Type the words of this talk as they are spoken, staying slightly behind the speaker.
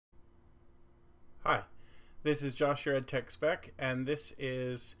Hi, this is Josh, your EdTech Spec, and this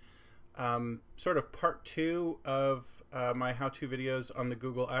is sort of part two of my how-to videos on the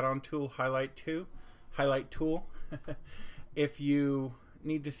Google add-on tool, Highlight Tool. If you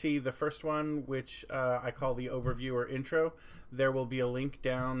need to see the first one, which I call the overview or intro, there will be a link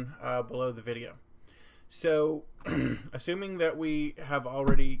down below the video. So, assuming that we have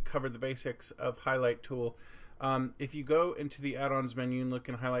already covered the basics of Highlight Tool, if you go into the add-ons menu and look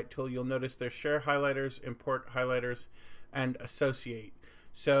in Highlight Tool, you'll notice there's Share Highlighters, Import Highlighters, and Associate.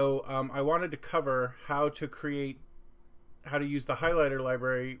 So I wanted to cover how to use the highlighter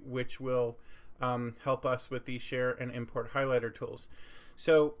library, which will help us with the Share and Import Highlighter tools.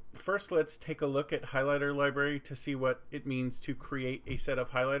 So first, let's take a look at Highlighter Library to see what it means to create a set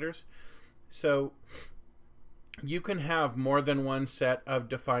of highlighters. So you can have more than one set of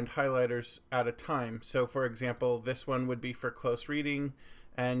defined highlighters at a time. So for example, this one would be for close reading,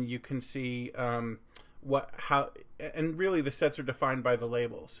 and you can see and really the sets are defined by the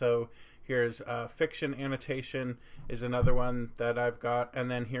label. So here's fiction annotation is another one that I've got,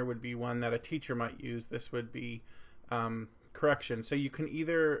 and then here would be one that a teacher might use. This would be correction. So you can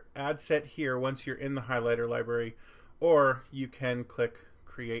either add set here once you're in the highlighter library, or you can click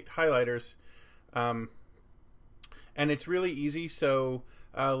create highlighters. And it's really easy. So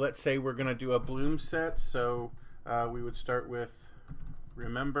let's say we're going to do a bloom set. So we would start with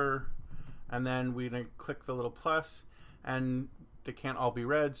remember, and then we're going to click the little plus, and they can't all be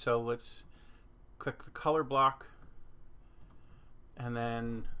red. So let's click the color block, and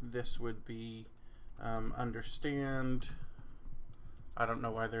then this would be understand. I don't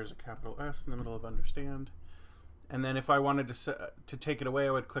know why there's a capital S in the middle of understand. And then if I wanted to take it away,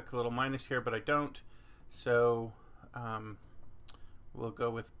 I would click the little minus here, but I don't. So we'll go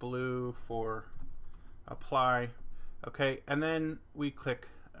with blue for apply. Okay, and then we click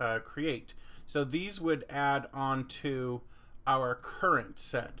create. So these would add on to our current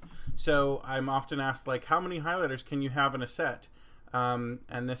set. So I'm often asked, like, how many highlighters can you have in a set? And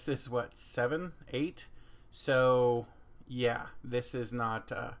this is what, 7, 8? So yeah, this is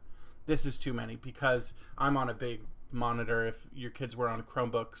not this is too many, because I'm on a big monitor. If your kids were on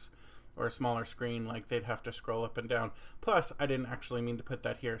Chromebooks or a smaller screen, like, they'd have to scroll up and down. Plus, I didn't actually mean to put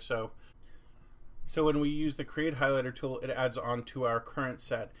that here. So when we use the Create Highlighter tool, it adds on to our current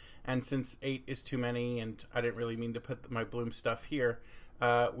set. And since 8 is too many, and I didn't really mean to put my bloom stuff here,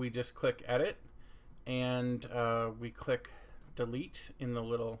 we just click Edit, and we click Delete in the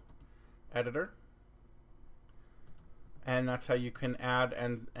little editor. And that's how you can add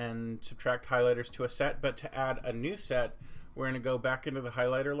and subtract highlighters to a set. But to add a new set, we're going to go back into the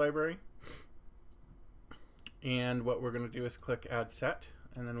highlighter library, and what we're going to do is click Add Set,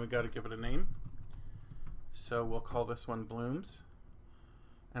 and then we got to give it a name. So we'll call this one Blooms,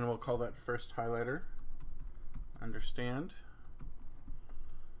 and we'll call that first highlighter Understand,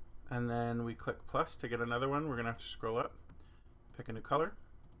 and then we click plus to get another one. We're going to have to scroll up, pick a new color,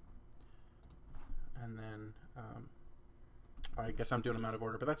 and then I guess I'm doing them out of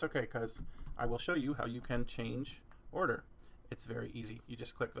order, but that's okay, because I will show you how you can change order. It's very easy. You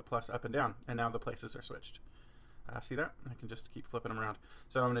just click the plus up and down, and now the places are switched. See that? I can just keep flipping them around.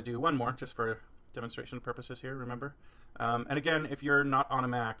 So I'm going to do one more just for demonstration purposes here, remember. And again, if you're not on a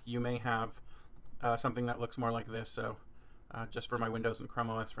Mac, you may have something that looks more like this. So just for my Windows and Chrome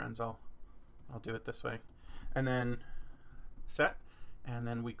OS friends, I'll do it this way. And then set, and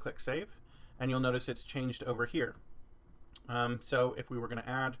then we click save, and you'll notice it's changed over here. So if we were going to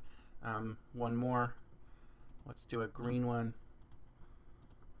add one more, let's do a green one,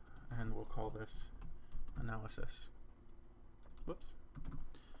 and we'll call this analysis. Whoops.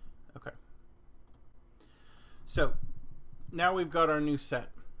 Okay. So now we've got our new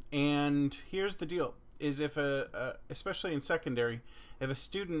set, and here's the deal: is if especially in secondary, if a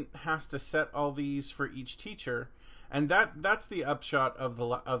student has to set all these for each teacher, and that's the upshot of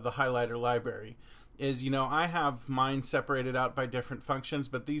the highlighter library. Is, you know, I have mine separated out by different functions,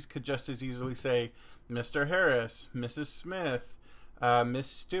 but these could just as easily say Mr. Harris, Mrs. Smith, Miss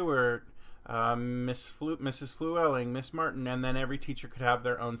Stewart, Mrs. Flewelling, Miss Martin, and then every teacher could have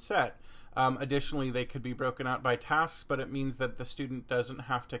their own set. Additionally, they could be broken out by tasks, but it means that the student doesn't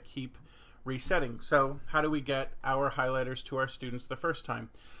have to keep resetting. So how do we get our highlighters to our students the first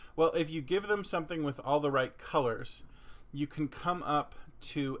time? Well, if you give them something with all the right colors, you can come up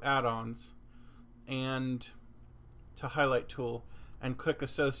to Add-ons and to Highlight Tool and click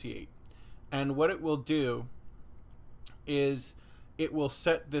Associate. And what it will do is it will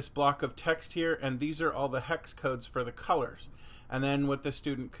set this block of text here, and these are all the hex codes for the colors. And then what the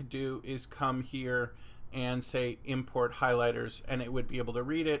student could do is come here and say import highlighters, and it would be able to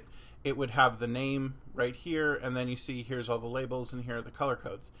read it. It would have the name right here, and then you see here's all the labels and here are the color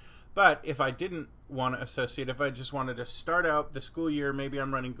codes. But if I didn't want to associate, if I just wanted to start out the school year, maybe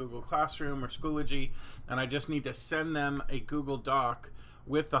I'm running Google Classroom or Schoology, and I just need to send them a Google Doc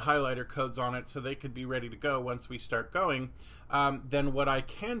with the highlighter codes on it so they could be ready to go once we start going, then what I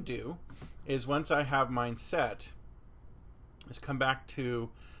can do is, once I have mine set, is come back to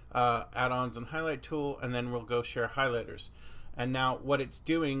add-ons and highlight tool, and then we'll go share highlighters. And now what it's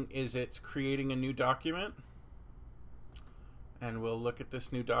doing is it's creating a new document, and we'll look at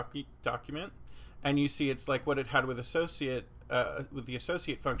this new document, and you see it's like what it had with associate with the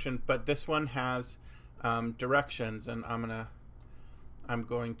associate function, but this one has directions, and I'm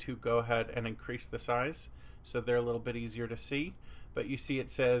going to go ahead and increase the size so they're a little bit easier to see. But you see it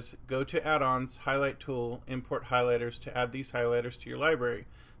says go to add-ons, highlight tool, import highlighters to add these highlighters to your library,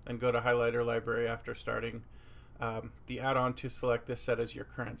 then go to highlighter library after starting the add-on to select this set as your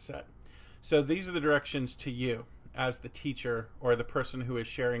current set. So these are the directions to you as the teacher or the person who is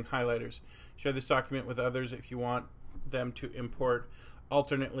sharing highlighters. Share this document with others if you want them to import.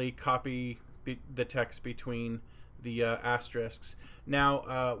 Alternately copy the text between the asterisks.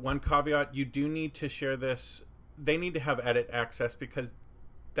 Now, one caveat, you do need to share this. They need to have edit access, because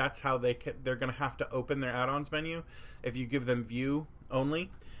that's how they're going to have to open their add-ons menu. If you give them view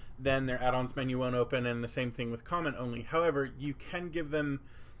only, then their add-ons menu won't open, and the same thing with comment only. However, you can give them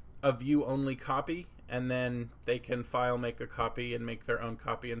a view only copy, and then they can file make a copy and make their own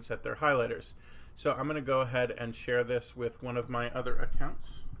copy and set their highlighters. So I'm going to go ahead and share this with one of my other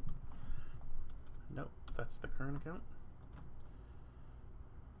accounts. Nope, that's the current account.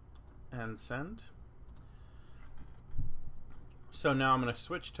 And send. So now I'm going to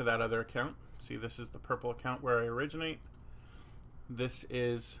switch to that other account. See, this is the purple account where I originate. This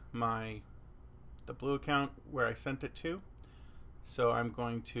is the blue account where I sent it to. So I'm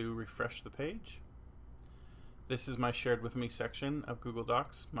going to refresh the page. This is my shared with me section of Google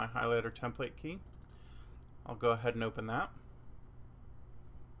Docs, my highlighter template key. I'll go ahead and open that.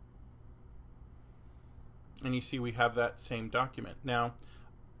 And you see we have that same document. Now,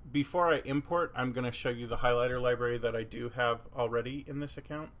 before I import, I'm going to show you the highlighter library that I do have already in this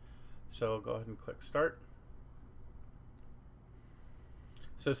account. So I'll go ahead and click Start.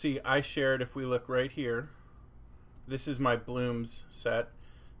 So see, I shared, if we look right here, this is my Blooms set.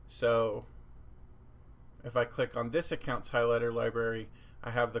 So if I click on this account's highlighter library,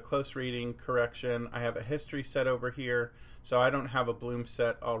 I have the close reading, correction, I have a history set over here, so I don't have a Bloom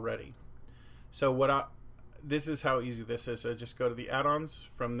set already. So this is how easy this is. So just go to the add-ons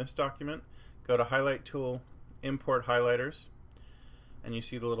from this document, go to highlight tool, import highlighters, and you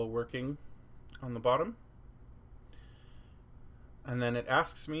see the little working on the bottom. And then it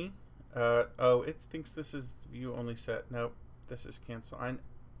asks me, oh, it thinks this is view only set. Nope, this is cancel.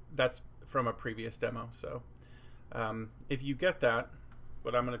 That's from a previous demo. So if you get that,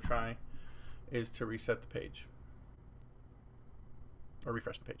 what I'm going to try is to reset the page or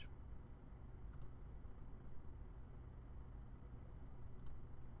refresh the page.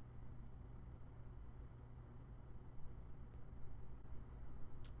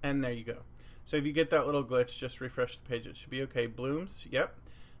 And there you go. So if you get that little glitch, just refresh the page. It should be okay. Blooms, yep.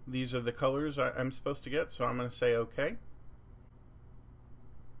 These are the colors I'm supposed to get, so I'm going to say okay.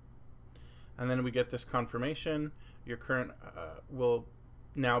 And then we get this confirmation. Your current will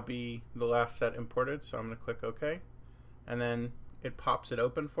now be the last set imported, so I'm going to click OK. And then it pops it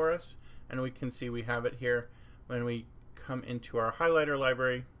open for us, and we can see we have it here. When we come into our highlighter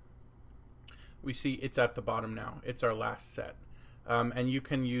library, we see it's at the bottom now. It's our last set. And you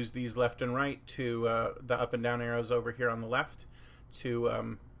can use these left and right to the up and down arrows over here on the left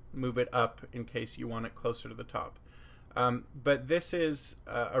to move it up in case you want it closer to the top. But this is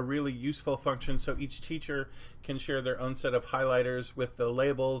a really useful function, so each teacher can share their own set of highlighters with the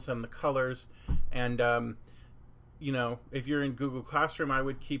labels and the colors. And you know, if you're in Google Classroom, I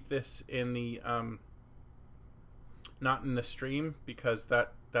would keep this in the not in the stream, because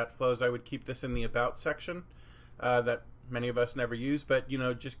that flows. I would keep this in the About section that many of us never use, but you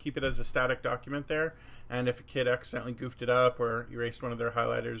know, just keep it as a static document there, and if a kid accidentally goofed it up or erased one of their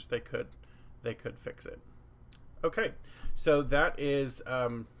highlighters, they could fix it. Okay, so that is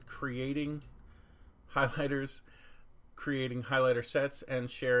creating highlighters, creating highlighter sets,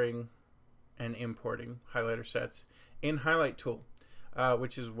 and sharing and importing highlighter sets in Highlight Tool,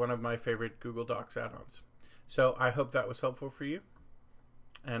 which is one of my favorite Google Docs add-ons. So I hope that was helpful for you,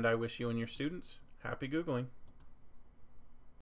 and I wish you and your students happy Googling.